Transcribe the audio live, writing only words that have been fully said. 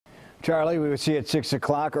Charlie, we would see at 6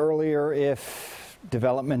 o'clock earlier if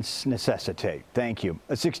developments necessitate. Thank you.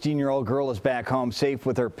 A 16-year-old girl is back home safe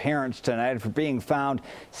with her parents tonight for being found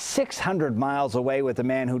 600 miles away with a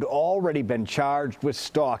man who'd already been charged with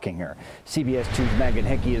stalking her. CBS 2's Megan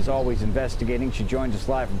Hickey is always investigating. She joins us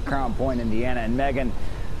live from Crown Point, Indiana. And Megan,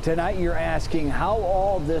 tonight you're asking how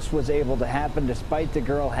all this was able to happen despite the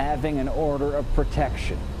girl having an order of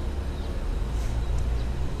protection.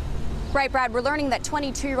 Right, Brad, we're learning that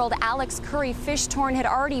 22-year-old Alex Curry-Fishtorn had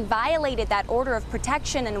already violated that order of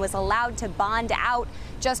protection and was allowed to bond out.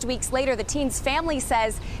 Just weeks later, the teen's family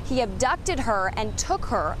says he abducted her and took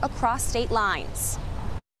her across state lines.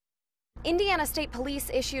 Indiana State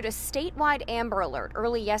Police issued a statewide Amber Alert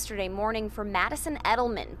early yesterday morning for Madison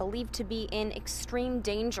Eddlemon, believed to be in extreme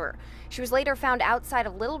danger. She was later found outside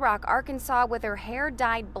of Little Rock, Arkansas, with her hair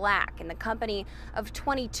dyed black in the company of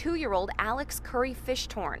 22-year-old Alex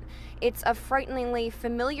Curry-Fishtorn. It's a frighteningly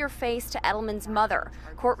familiar face to Eddlemon's mother.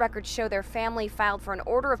 Court records show their family filed for an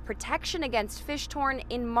order of protection against Fishtorn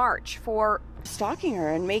in March for stalking her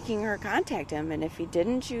and making her contact him, and if he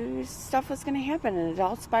didn't, stuff was going to happen, and it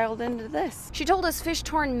all spiraled into this. She told us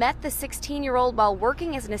Fishtorn met the 16-year-old while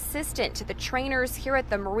working as an assistant to the trainers here at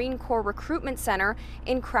the Marine Corps Recruitment Center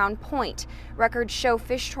in Crown Point. Records show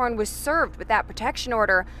Fishtorn was served with that protection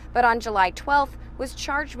order, but on July 12th was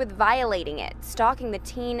charged with violating it, stalking the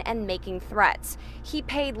teen and making threats. He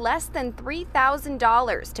paid less than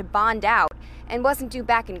 $3,000 to bond out and wasn't due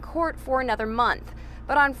back in court for another month.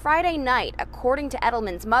 But on Friday night, according to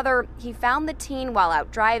Eddlemon's mother, he found the teen while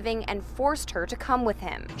out driving and forced her to come with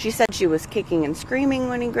him. She said she was kicking and screaming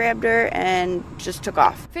when he grabbed her and just took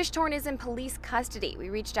off. Fishtorn is in police custody. We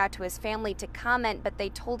reached out to his family to comment, but they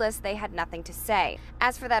told us they had nothing to say.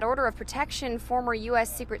 As for that order of protection, former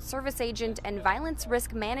U.S. Secret Service agent and violence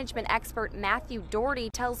risk management expert Matthew Doherty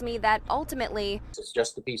tells me that ultimately, it's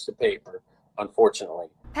just a piece of paper, unfortunately.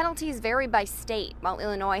 Penalties vary by state. While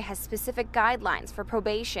Illinois has specific guidelines for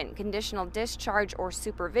probation, conditional discharge, or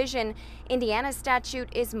supervision, Indiana's statute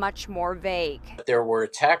is much more vague. There were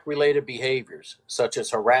attack-related behaviors, such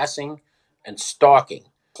as harassing and stalking.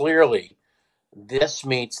 Clearly, this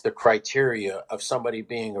meets the criteria of somebody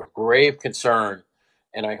being of grave concern,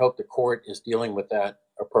 and I hope the court is dealing with that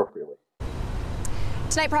appropriately.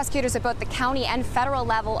 Tonight, prosecutors at both the county and federal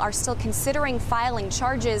level are still considering filing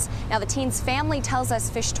charges. Now, the teen's family tells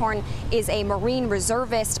us Fishtorn is a Marine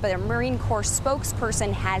reservist, but a Marine Corps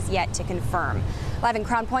spokesperson has yet to confirm. Live in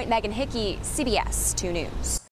Crown Point, Megan Hickey, CBS 2 News.